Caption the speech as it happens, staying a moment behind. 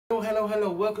Hello,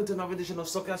 welcome to another edition of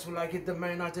Soccer As We Like It, the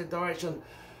Man United direction.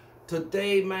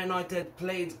 Today, Man United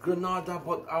played Granada,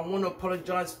 but I want to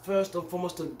apologise first and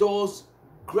foremost to those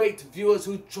great viewers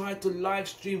who tried to live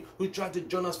stream, who tried to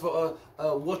join us for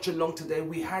a watch along today.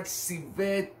 We had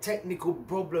severe technical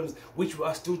problems which we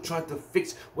are still trying to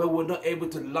fix, where we're not able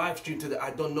to live stream today.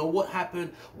 I don't know what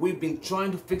happened. We've been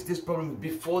trying to fix this problem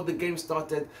before the game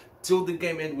started till the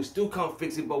game end. We still can't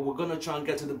fix it, but we're gonna try and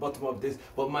get to the bottom of this.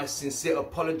 But my sincere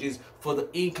apologies for the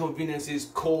inconveniences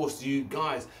caused you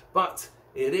guys. But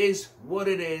it is what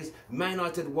it is. Man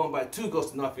United won by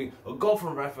 2-0, a goal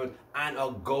from Rashford and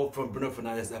a goal from Bruno,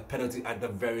 a penalty at the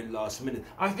very last minute.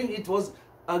 I think it was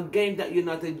a game that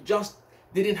United just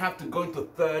didn't have to go into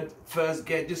first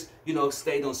gear, just,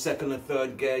 stayed on second and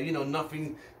third gear,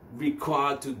 nothing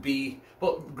required to be.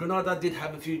 But Granada did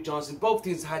have a few chances. Both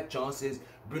teams had chances.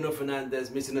 Bruno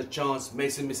Fernandes missing a chance,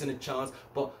 Mason missing a chance,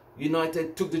 but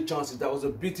United took the chances. That was a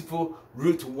beautiful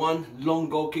route one, long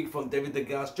goal kick from David De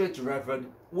Gea straight to Rashford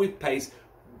with pace.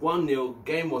 1-0.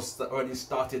 Game was already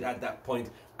started at that point,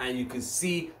 and you can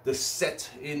see the set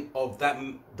in of that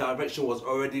direction was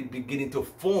already beginning to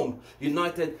form.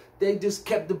 United, they just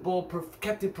kept the ball,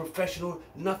 kept it professional,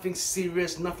 nothing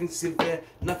serious, nothing severe,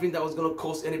 nothing that was going to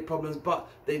cause any problems, but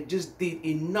they just did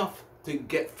enough to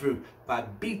get through by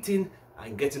beating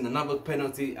and getting another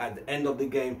penalty at the end of the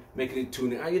game, making it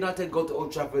 2-0. And United got to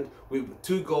Old Trafford with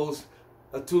 2 goals,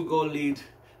 a 2-goal lead,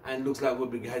 and looks like we'll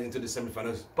be heading to the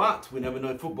semi-finals. But we never know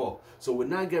in football. So we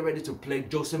now get ready to play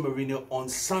Jose Mourinho on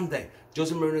Sunday.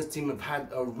 Jose Mourinho's team have had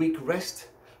a week rest,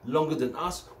 longer than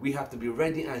us. We have to be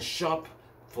ready and sharp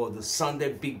for the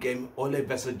Sunday big game. Ole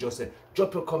versus Jose.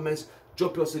 Drop your comments,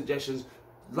 drop your suggestions,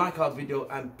 like our video,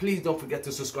 and please don't forget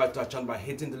to subscribe to our channel by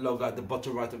hitting the logo at the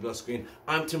bottom right of your screen.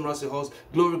 I'm Tim Russell, host.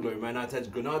 Glory, Man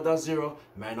United, Granada 0,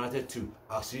 Man United 2.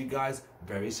 I'll see you guys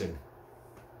very soon.